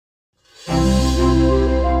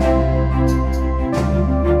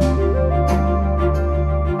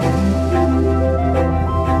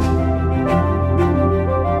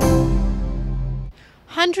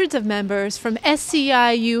Hundreds of members from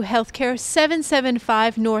SEIU Healthcare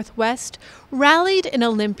 775 Northwest rallied in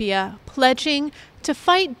Olympia, pledging to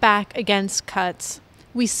fight back against cuts.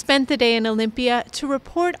 We spent the day in Olympia to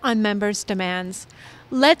report on members' demands.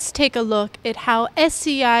 Let's take a look at how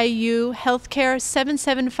SEIU Healthcare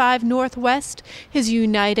 775 Northwest has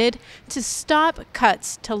united to stop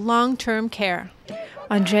cuts to long-term care.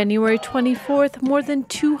 On January 24th, more than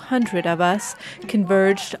 200 of us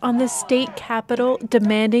converged on the state capitol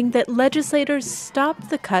demanding that legislators stop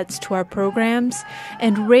the cuts to our programs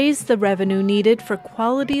and raise the revenue needed for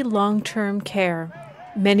quality long-term care.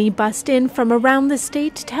 Many bussed in from around the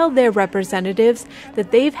state to tell their representatives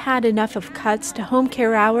that they've had enough of cuts to home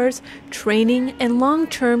care hours, training, and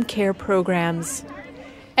long-term care programs.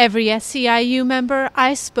 Every SEIU member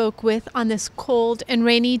I spoke with on this cold and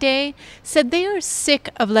rainy day said they are sick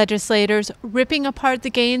of legislators ripping apart the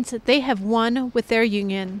gains that they have won with their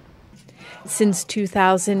union. Since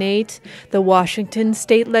 2008, the Washington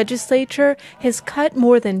state legislature has cut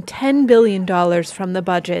more than $10 billion from the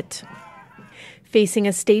budget. Facing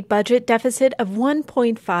a state budget deficit of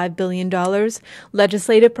 $1.5 billion,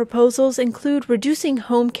 legislative proposals include reducing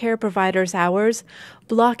home care providers' hours,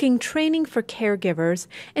 blocking training for caregivers,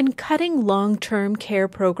 and cutting long-term care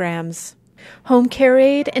programs. Home care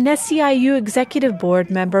aide and SEIU Executive Board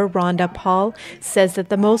member Rhonda Paul says that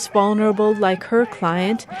the most vulnerable, like her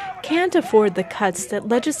client, can't afford the cuts that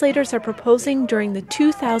legislators are proposing during the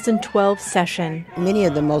 2012 session. Many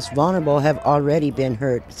of the most vulnerable have already been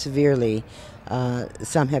hurt severely.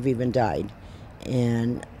 Some have even died.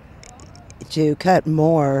 And to cut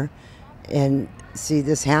more and see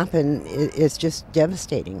this happen, it's just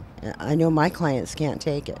devastating. I know my clients can't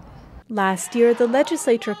take it. Last year, the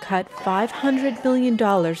legislature cut $500 million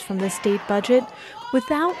from the state budget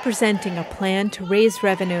without presenting a plan to raise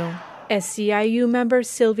revenue. SEIU member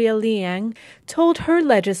Sylvia Liang told her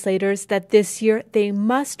legislators that this year they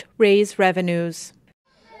must raise revenues.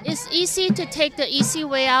 It's easy to take the easy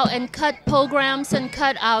way out and cut programs and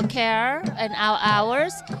cut our care and our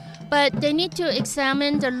hours, but they need to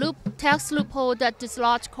examine the tax loophole that these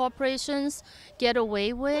large corporations get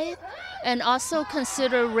away with and also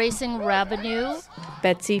consider raising revenue.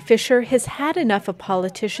 Betsy Fisher has had enough of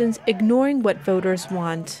politicians ignoring what voters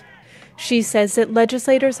want. She says that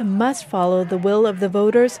legislators must follow the will of the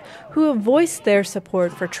voters who have voiced their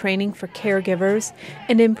support for training for caregivers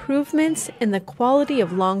and improvements in the quality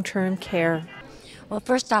of long-term care. Well,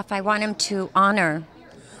 first off, I want him to honor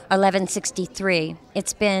 1163.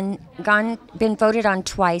 It's been voted on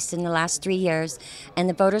twice in the last 3 years, and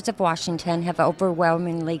the voters of Washington have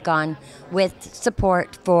overwhelmingly gone with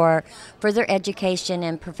support for further education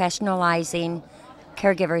and professionalizing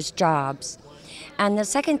caregivers' jobs. And the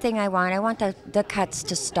second thing I want the cuts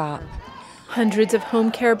to stop. Hundreds of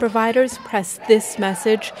home care providers pressed this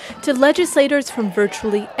message to legislators from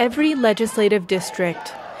virtually every legislative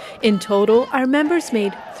district. In total, our members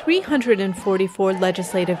made 344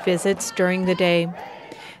 legislative visits during the day.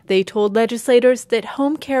 They told legislators that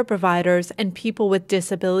home care providers and people with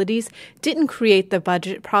disabilities didn't create the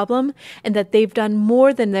budget problem and that they've done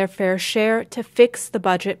more than their fair share to fix the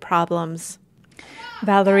budget problems.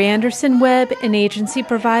 Valerie Anderson-Webb, an agency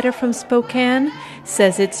provider from Spokane,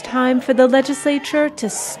 says it's time for the legislature to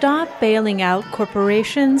stop bailing out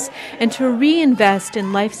corporations and to reinvest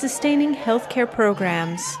in life-sustaining health care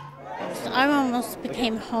programs. I almost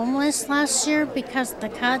became homeless last year because of the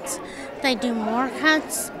cuts. They do more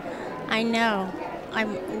cuts. I know.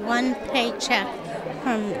 I'm one paycheck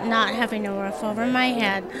from not having a roof over my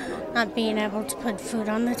head, not being able to put food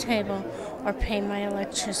on the table or pay my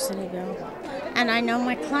electricity bill. And I know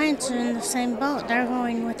my clients are in the same boat. They're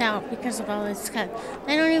going without because of all this cut.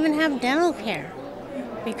 They don't even have dental care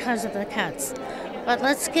because of the cuts. But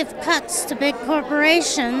let's give cuts to big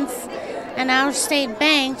corporations and out-of-state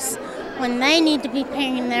banks when they need to be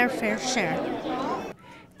paying their fair share.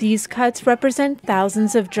 These cuts represent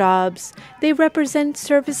thousands of jobs. They represent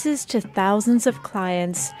services to thousands of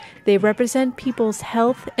clients. They represent people's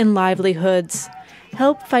health and livelihoods.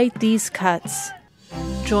 Help fight these cuts.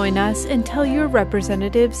 Join us and tell your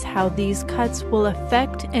representatives how these cuts will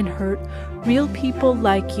affect and hurt real people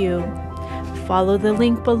like you. Follow the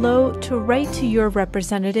link below to write to your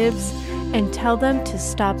representatives and tell them to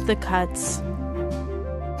stop the cuts.